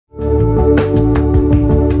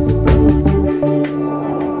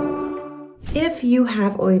you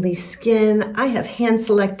have oily skin, I have hand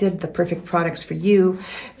selected the perfect products for you.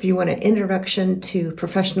 If you want an introduction to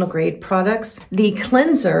professional grade products, the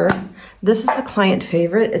cleanser, this is a client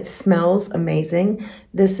favorite. It smells amazing.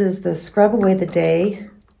 This is the Scrub Away the Day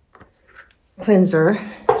cleanser.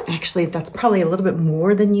 Actually, that's probably a little bit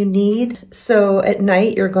more than you need. So at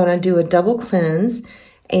night, you're gonna do a double cleanse,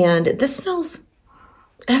 and this smells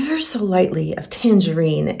ever so lightly of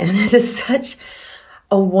tangerine, and it is such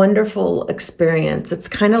a wonderful experience. It's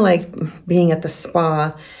kind of like being at the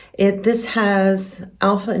spa. This has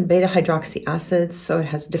alpha and beta hydroxy acids, so it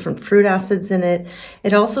has different fruit acids in it.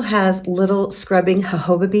 It also has little scrubbing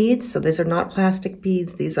jojoba beads. So these are not plastic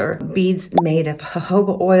beads. These are beads made of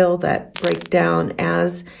jojoba oil that break down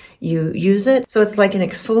as you use it. So it's like an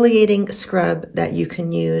exfoliating scrub that you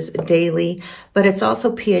can use daily, but it's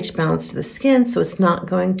also pH balanced to the skin, so it's not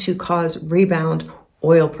going to cause rebound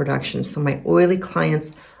oil production. So my oily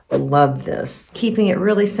clients love this. Keeping it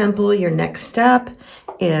really simple, your next step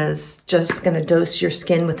is just going to dose your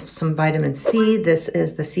skin with some vitamin C. This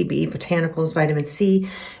is the CBE Botanicals Vitamin C.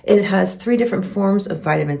 It has 3 different forms of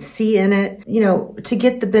vitamin C in it. You know, to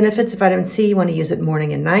get the benefits of vitamin C, you want to use it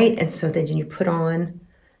morning and night. And so then you put on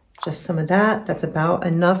just some of that. That's about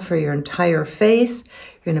enough for your entire face.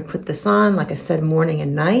 You're going to put this on, like I said, morning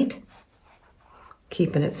and night.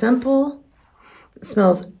 Keeping it simple. It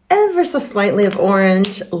smells ever so slightly of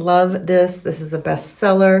orange. Love this. This is a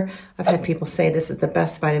bestseller. I've had people say this is the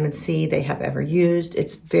best vitamin C they have ever used.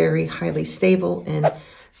 It's very highly stable and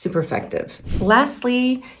super effective.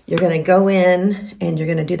 Lastly, you're going to go in and you're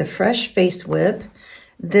going to do the Fresh Face Whip.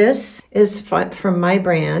 This is from my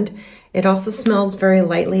brand. It also smells very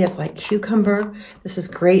lightly of like cucumber. This is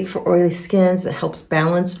great for oily skins. It helps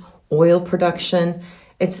balance oil production.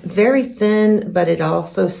 It's very thin, but it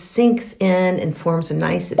also sinks in and forms a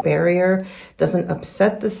nice barrier. Doesn't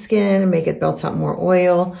upset the skin and make it belt out more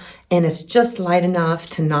oil. And it's just light enough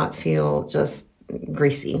to not feel just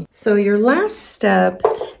greasy. So your last step,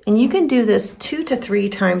 and you can do this 2 to 3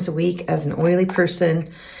 times a week as an oily person.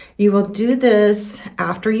 You will do this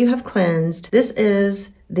after you have cleansed. This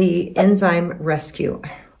is the Enzyme Rescue.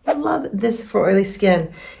 I love this for oily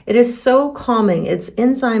skin. It is so calming. It's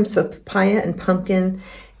enzymes of papaya and pumpkin,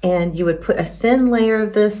 and you would put a thin layer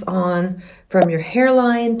of this on from your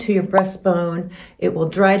hairline to your breastbone. It will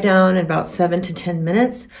dry down in about 7 to 10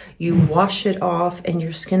 minutes. You wash it off and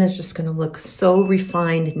your skin is just gonna look so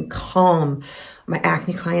refined and calm. My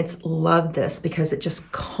acne clients love this because it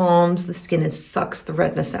just calms the skin and sucks the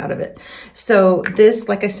redness out of it. So this,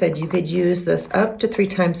 like I said, you could use this up to 3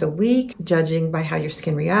 times a week, judging by how your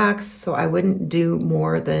skin reacts. So I wouldn't do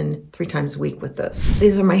more than 3 times a week with this.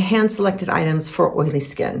 These are my hand-selected items for oily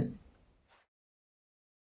skin.